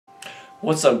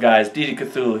What's up guys, DD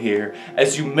Cthulhu here.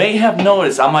 As you may have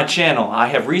noticed on my channel, I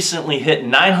have recently hit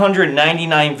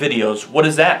 999 videos. What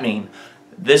does that mean?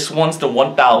 This one's the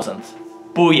 1000th.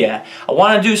 Booyah. I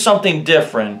want to do something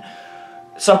different,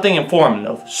 something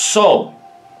informative. So,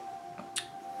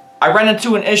 I ran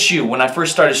into an issue when I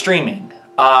first started streaming.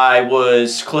 I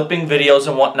was clipping videos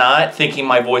and whatnot, thinking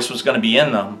my voice was going to be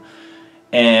in them.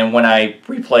 And when I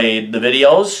replayed the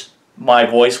videos, my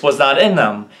voice was not in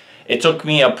them. It took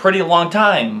me a pretty long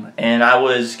time, and I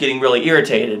was getting really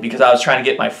irritated because I was trying to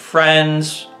get my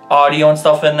friends' audio and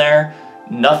stuff in there.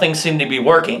 Nothing seemed to be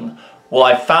working. Well,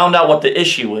 I found out what the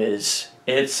issue is.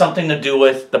 It's something to do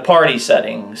with the party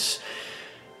settings.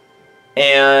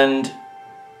 And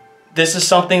this is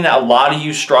something that a lot of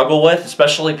you struggle with,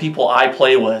 especially people I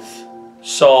play with.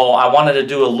 So I wanted to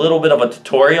do a little bit of a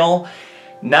tutorial.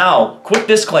 Now, quick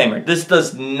disclaimer, this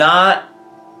does not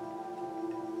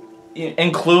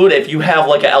include if you have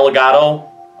like an Elgato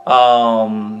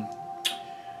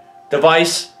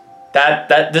device.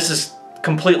 This is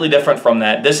completely different from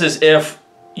that. This is if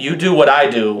you do what I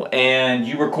do and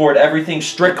you record everything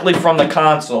strictly from the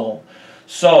console.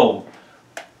 So,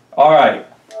 alright,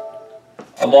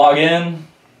 I log in.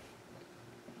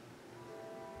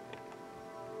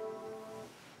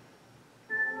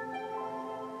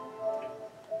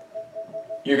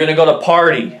 You're gonna go to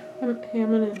party. Hey,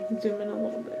 I'm gonna zoom in a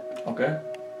little bit. Okay.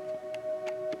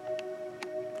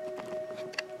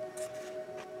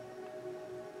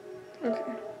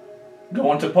 Okay.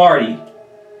 Go into party.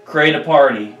 Create a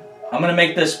party. I'm gonna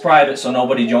make this private so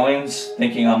nobody joins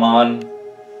thinking I'm on.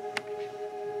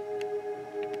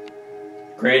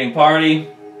 Creating party.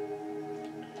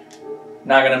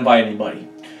 Not gonna invite anybody.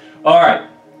 Alright.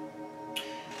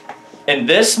 In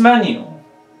this menu,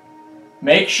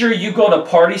 make sure you go to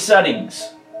party settings.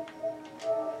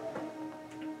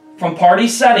 From party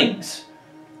settings,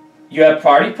 you have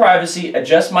party privacy,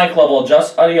 adjust mic level,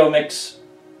 adjust audio mix,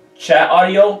 chat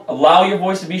audio, allow your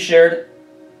voice to be shared,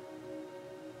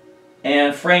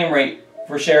 and frame rate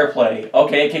for share play.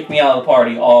 Okay, kick me out of the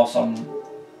party. Awesome.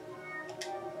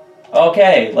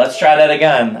 Okay, let's try that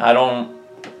again. I don't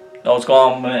know what's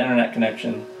going on with the internet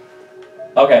connection.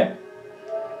 Okay.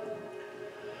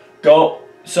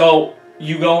 So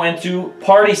you go into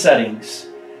party settings.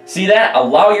 See that?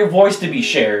 Allow your voice to be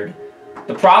shared.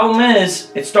 The problem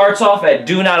is, it starts off at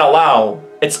do not allow.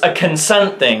 It's a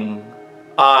consent thing.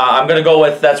 I'm going to go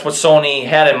with that's what Sony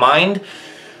had in mind.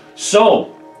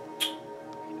 So,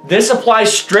 this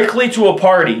applies strictly to a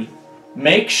party.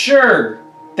 Make sure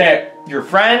that your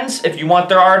friends, if you want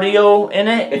their audio in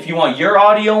it, if you want your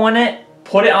audio in it,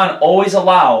 put it on always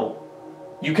allow.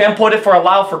 You can put it for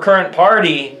allow for current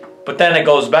party, but then it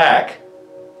goes back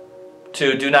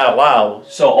to do not allow.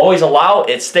 So always allow,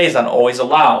 it stays on always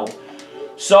allow.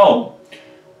 So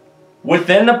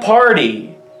within the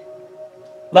party,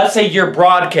 let's say you're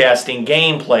broadcasting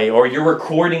gameplay or you're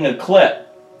recording a clip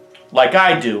like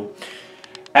I do.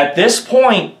 At this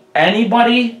point,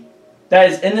 anybody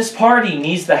that is in this party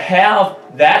needs to have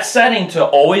that setting to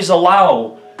always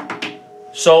allow,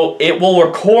 so it will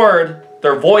record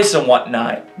their voice and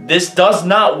whatnot. This does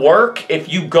not work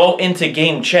if you go into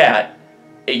game chat.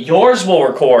 Yours will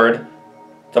record,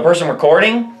 the person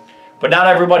recording, but not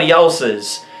everybody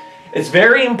else's. It's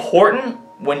very important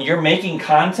when you're making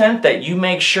content that you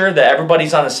make sure that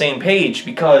everybody's on the same page,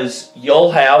 because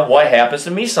you'll have what happens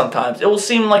to me sometimes. It will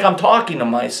seem like I'm talking to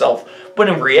myself, but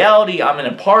in reality I'm in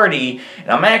a party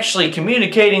and I'm actually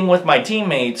communicating with my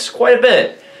teammates quite a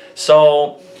bit.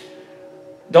 So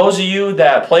those of you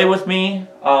that play with me,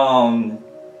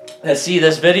 that see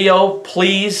this video,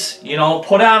 please,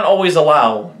 put on always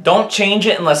allow. Don't change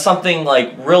it unless something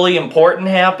like really important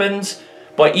happens.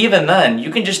 But even then, you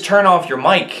can just turn off your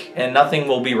mic and nothing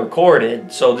will be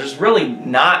recorded. So there's really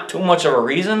not too much of a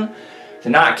reason to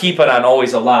not keep it on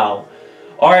always allow.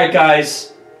 Alright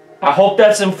guys, I hope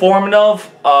that's informative.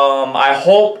 I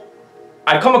hope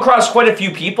I come across quite a few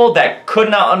people that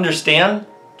could not understand,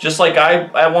 just like I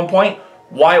at one point,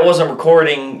 why it wasn't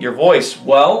recording your voice.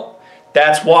 Well,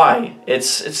 that's why.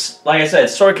 It's like I said,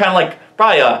 it's sort of kind of like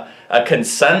probably a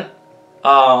consent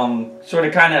sort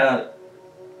of kind of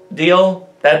deal.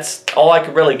 That's all I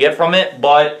could really get from it.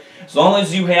 But as long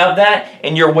as you have that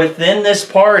and you're within this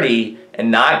party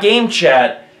and not game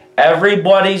chat,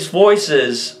 everybody's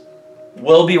voices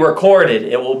will be recorded.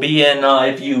 It will be in,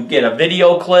 if you get a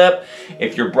video clip,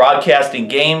 if you're broadcasting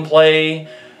gameplay,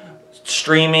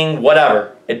 streaming,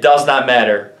 whatever. It does not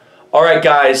matter. Alright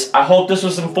guys, I hope this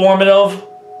was informative,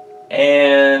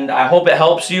 and I hope it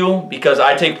helps you, because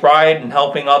I take pride in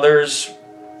helping others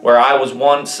where I was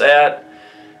once at.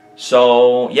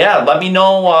 So yeah, let me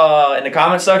know in the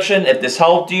comment section if this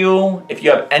helped you. If you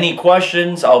have any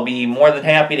questions, I'll be more than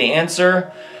happy to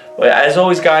answer. But as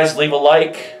always, guys, leave a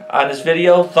like on this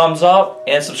video, thumbs up,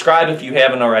 and subscribe if you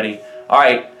haven't already.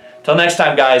 Alright, till next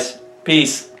time, guys.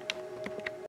 Peace.